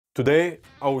Today,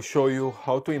 I will show you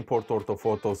how to import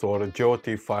orthophotos or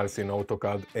GeoTIFF files in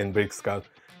AutoCAD and BricsCAD.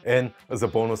 And as a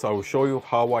bonus, I will show you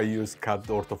how I use CAD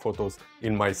orthophotos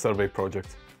in my survey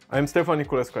projects. I'm Stefan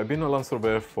Niculescu. I've been a land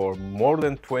surveyor for more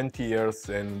than 20 years,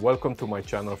 and welcome to my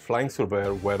channel Flying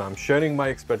Surveyor, where I'm sharing my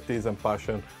expertise and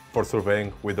passion for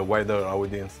surveying with a wider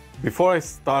audience. Before I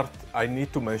start, I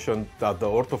need to mention that the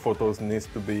orthophotos needs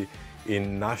to be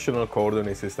in National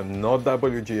Coordinate System, not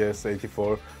WGS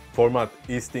 84, format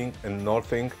easting and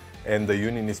northing, and the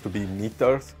unit needs to be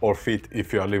meters or feet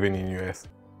if you are living in US.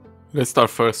 Let's start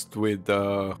first with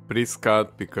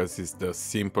BricsCAD because it's the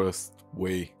simplest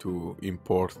way to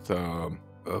import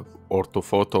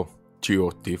orthophoto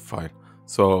GeoTIFF file.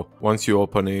 So once you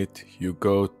open it, you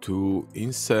go to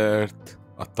Insert,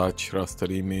 Attach Raster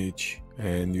Image,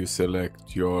 and you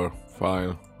select your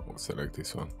file. I'll select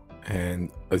this one. And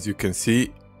as you can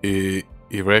see, it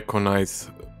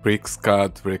recognizes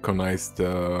BricsCAD, recognizes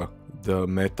the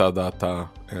metadata,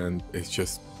 and it's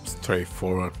just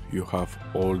straightforward. You have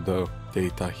all the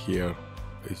data here.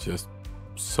 It's just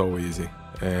so easy.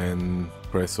 And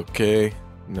press OK.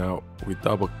 Now we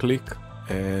double click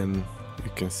and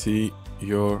you can see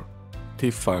your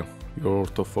TIFF file, your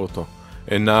orthophoto.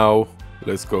 And now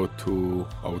let's go to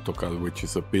AutoCAD, which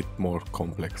is a bit more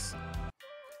complex.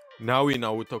 Now in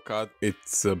AutoCAD,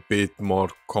 it's a bit more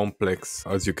complex.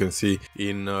 As you can see,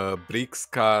 in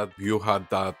BricsCAD, you had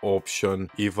that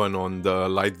option even on the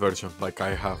light version like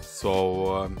I have.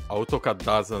 So AutoCAD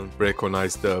doesn't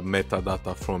recognize the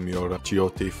metadata from your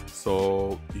GeoTIFF.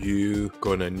 So you're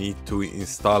gonna need to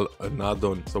install an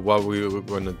add-on. So what we're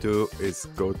gonna do is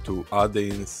go to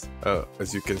add-ins.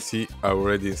 As you can see, I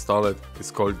already installed it. It's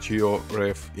called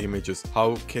GeoRefImg.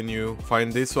 How can you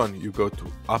find this one? You go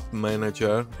to App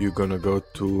Manager. You're gonna go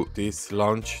to this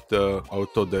launch the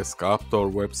Autodesk App Store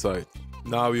website.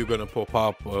 Now you're gonna pop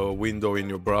up a window in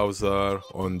your browser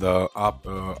on the app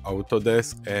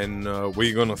Autodesk, and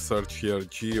we're gonna search here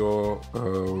GeoRefImg,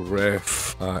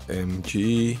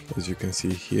 as you can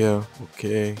see here.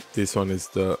 Okay, this one is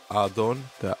the add-on,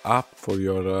 the app for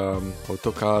your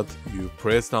AutoCAD. You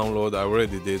press download. I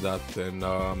already did that, and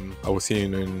I will see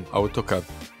you in AutoCAD.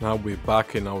 Now we're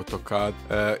back in AutoCAD.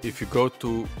 If you go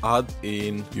to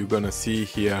add-in, you're gonna see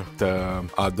here the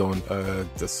add-on,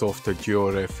 the software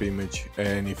GeoRefImg.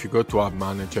 And if you go to App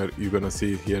Manager, you're gonna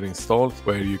see it here installed,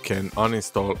 where you can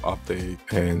uninstall, update,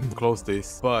 and close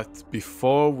this. But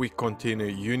before we continue,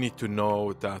 you need to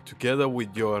know that together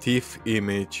with your TIFF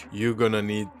image, you're gonna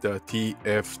need the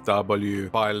TFW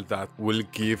file that will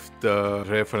give the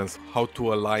reference how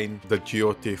to align the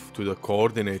GeoTIFF to the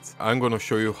coordinates. I'm gonna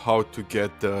show you how to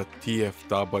get the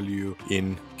TFW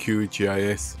in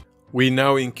QGIS. We're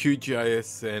now in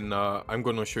QGIS, and I'm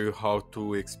going to show you how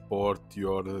to export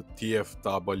your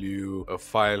TFW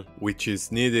file, which is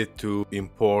needed to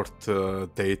import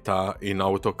data in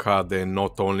AutoCAD, and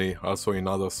not only, also in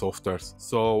other softwares.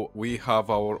 So we have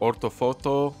our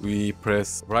orthophoto. We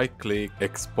press right click,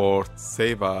 export,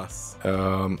 save as.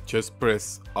 Just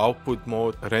press output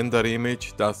mode, render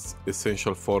image. That's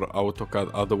essential for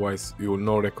AutoCAD, otherwise you will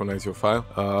not recognize your file.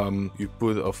 You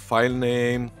put a file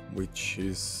name, which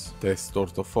is test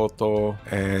orthophoto,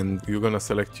 and you're gonna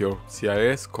select your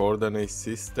CIS coordinate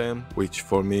system, which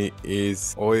for me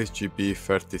is OSGB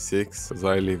 36 because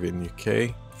I live in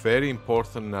UK. Very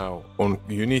important now,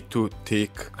 you need to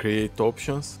tick create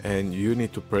options, and you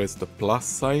need to press the plus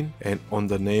sign, and on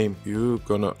the name you're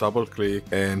gonna double click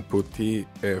and put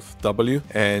TFW,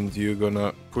 and you're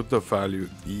gonna put the value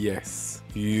yes.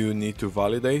 You need to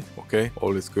validate. Okay,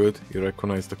 all is good. You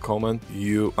recognize the command.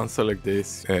 You unselect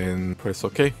this and press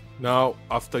OK. Now,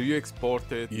 after you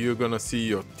export it, you're gonna see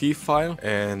your TIFF file,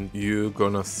 and you're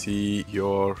gonna see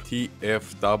your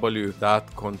TFW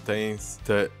that contains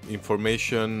the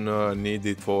information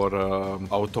needed for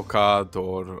AutoCAD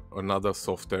or another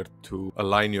software to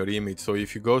align your image. So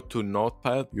if you go to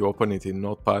Notepad, you open it in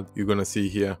Notepad, you're gonna see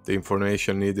here the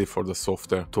information needed for the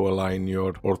software to align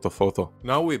your orthophoto.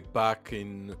 Now we're back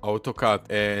in AutoCAD,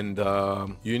 and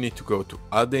you need to go to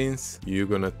add-ins. You're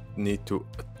gonna need to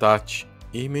attach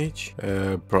image,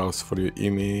 browse for your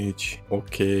image,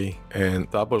 okay,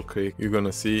 and double click. You're gonna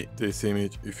see this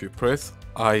image. If you press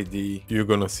ID, you're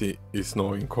gonna see it's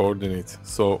now in coordinates.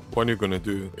 So what you're gonna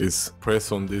do is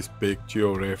press on this big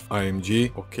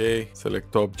GeoRefImg, okay,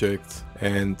 select objects,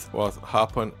 and what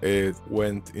happened is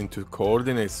went into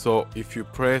coordinates. So if you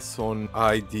press on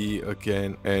ID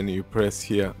again and you press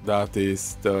here, that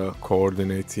is the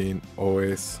coordinates in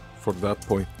OS for that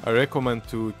point. I recommend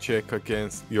to check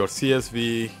against your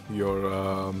CSV,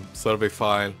 your survey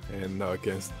file, and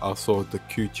against also the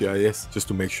QGIS, just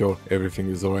to make sure everything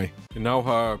is alright. And now,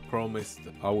 how I promised,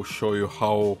 I will show you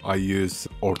how I use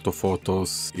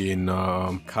orthophotos in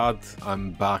CAD.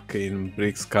 I'm back in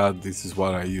BricsCAD. This is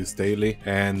what I use daily.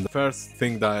 And the first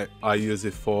thing that I use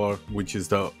it for, which is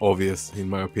the obvious in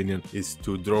my opinion, is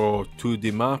to draw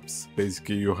 2D maps.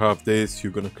 Basically, you have this,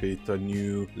 you're gonna create a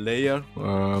new layer.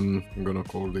 I'm gonna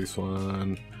call this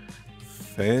one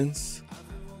fence,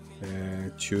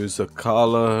 and choose a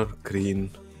color, green.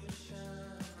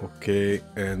 Okay,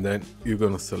 and then you're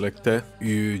gonna select it.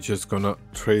 You're just gonna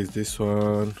trace this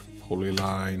one,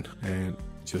 polyline, and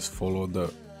just follow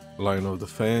the line of the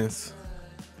fence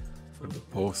for the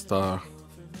poster.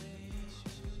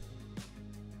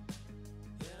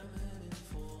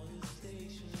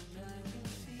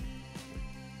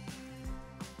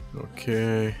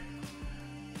 Okay, I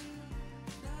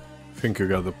think you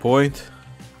got the point.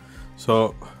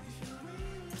 So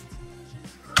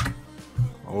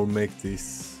I'll make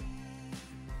this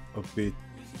a bit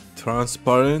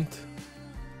transparent.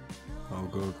 I'll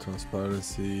go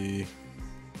transparency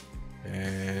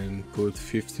and put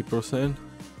 50%.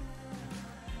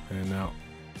 And now,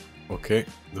 okay,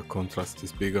 the contrast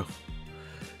is bigger.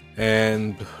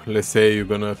 And let's say you're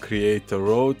gonna create a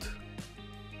road.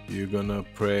 You're gonna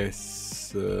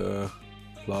press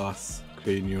plus,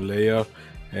 create new layer,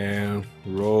 and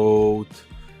road.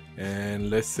 And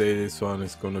let's say this one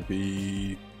is gonna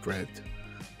be red.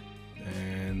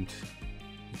 And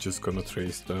just gonna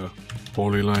trace the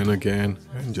polyline again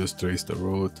and just trace the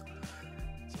road.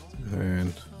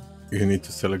 And you need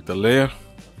to select the layer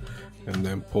and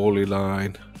then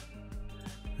polyline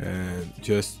and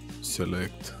just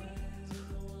select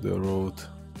the road.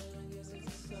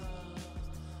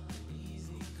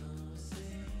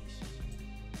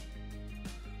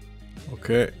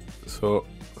 Okay, so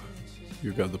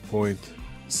you got the point.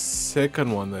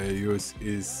 Second one that I use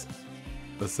is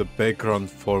as a background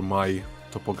for my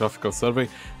topographical survey.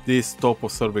 This topo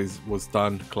survey was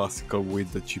done classical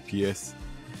with the GPS,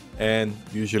 and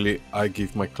usually I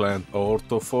give my client a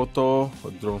orthophoto,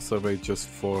 a drone survey, just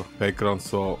for background,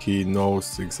 so he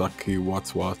knows exactly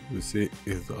what's what. You see,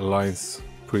 it aligns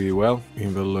pretty well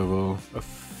in the level. A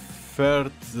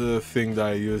third thing that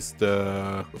I use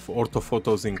for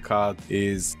orthophotos in CAD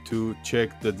is to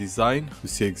check the design to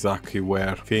see exactly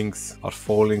where things are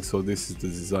falling. So this is the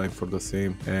design for the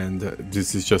same, and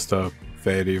this is just a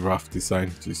very rough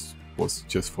design. This was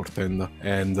just for tender,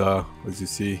 and as you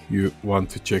see, you want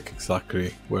to check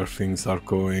exactly where things are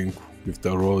going with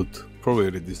the road.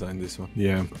 Probably redesign this one.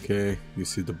 Yeah, okay, you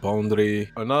see the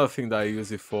boundary. Another thing that I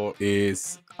use it for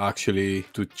is actually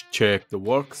to check the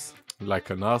works,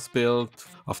 like an as-built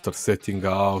after setting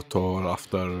out or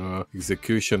after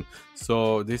execution.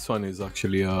 So this one is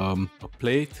actually a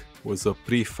plate. It was a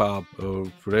prefab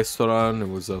restaurant. It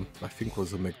was I think it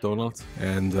was a McDonald's,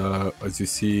 and as you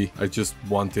see, I just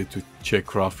wanted to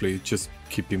check roughly. Just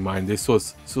keep in mind this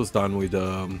was done with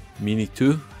a Mini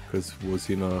 2 because it was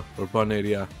in a urban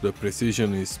area. The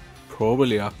precision is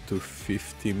probably up to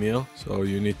 50 mil, so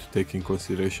you need to take in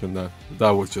consideration that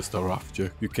that was just a rough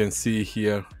check. You can see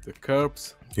here the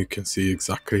curves. You can see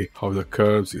exactly how the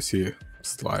curves, you see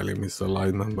slightly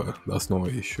misalignment, but that's no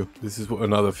issue. This is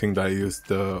another thing that I used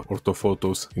the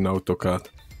orthophotos in AutoCAD.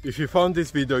 If you found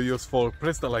this video useful,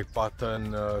 press the like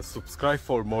button, subscribe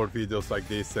for more videos like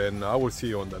this, and I will see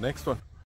you on the next one.